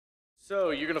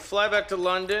So, you're gonna fly back to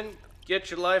London, get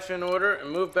your life in order,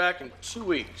 and move back in 2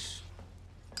 weeks.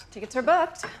 Tickets are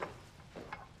booked.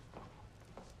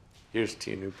 Here's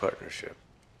to your new partnership.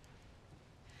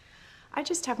 I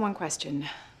just have one question.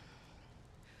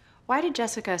 Why did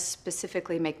Jessica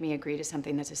specifically make me agree to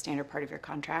something that's a standard part of your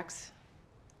contracts?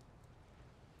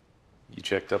 You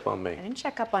checked up on me. I didn't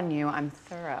check up on you. I'm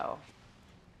thorough.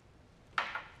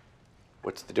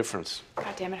 What's the difference?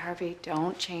 God damn it, Harvey.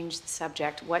 Don't change the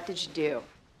subject. What did you do?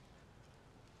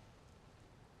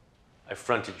 I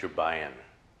fronted your buy-in.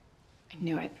 I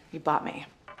knew it. You bought me.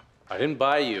 I didn't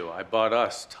buy you. I bought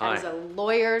us time. That is a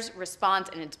lawyer's response,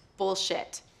 and it's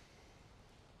bullshit.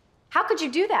 How could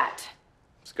you do that?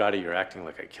 Scottie, you're acting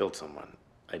like I killed someone.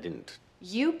 I didn't.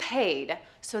 You paid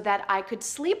so that I could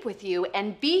sleep with you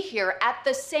and be here at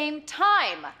the same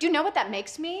time. Do you know what that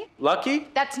makes me? Lucky?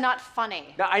 That's not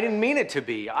funny. No, I didn't mean it to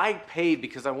be. I paid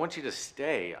because I want you to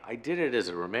stay. I did it as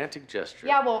a romantic gesture.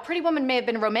 Yeah, well, Pretty Woman may have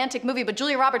been a romantic movie, but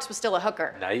Julia Roberts was still a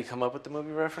hooker. Now you come up with the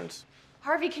movie reference?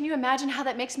 Harvey, can you imagine how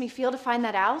that makes me feel to find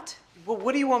that out? Well,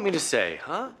 what do you want me to say,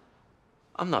 huh?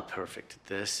 I'm not perfect at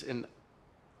this, and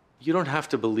you don't have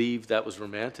to believe that was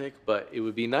romantic, but it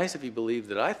would be nice if you believed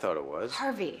that I thought it was.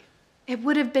 Harvey, it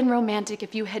would have been romantic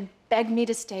if you had begged me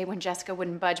to stay when Jessica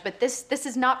wouldn't budge, but this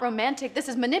is not romantic. This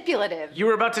is manipulative. You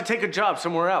were about to take a job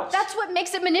somewhere else. That's what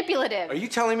makes it manipulative. Are you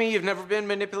telling me you've never been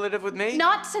manipulative with me?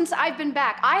 Not since I've been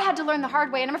back. I had to learn the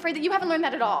hard way, and I'm afraid that you haven't learned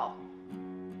that at all.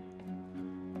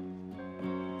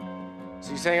 So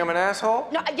you're saying I'm an asshole?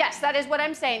 No, yes, that is what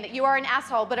I'm saying, that you are an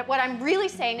asshole, but what I'm really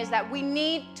saying is that we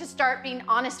need to start being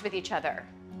honest with each other.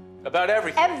 About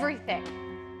everything? Everything.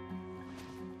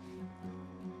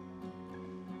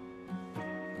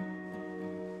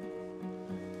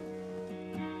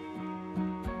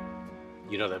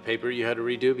 You know that paper you had to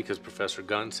redo because Professor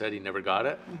Gunn said he never got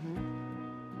it?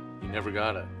 Mm-hmm. You never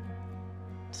got it.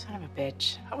 Son of a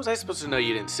bitch. How was I supposed to know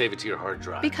you didn't save it to your hard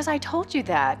drive? Because I told you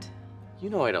that. You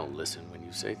know I don't listen when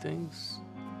you say things.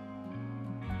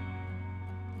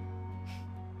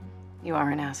 You are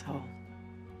an asshole.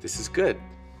 This is good.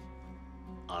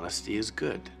 Honesty is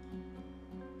good.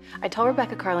 I told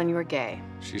Rebecca Carlin you were gay.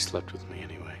 She slept with me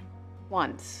anyway.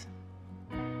 Once.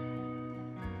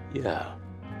 Yeah.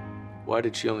 Why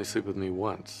did she only sleep with me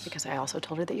once? Because I also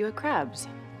told her that you had crabs.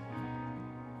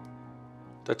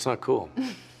 That's not cool.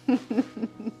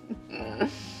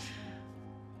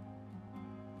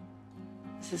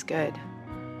 This is good.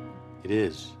 It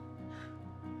is.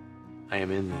 I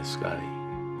am in this, Scottie.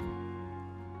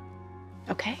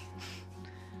 Okay.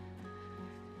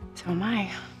 So am I.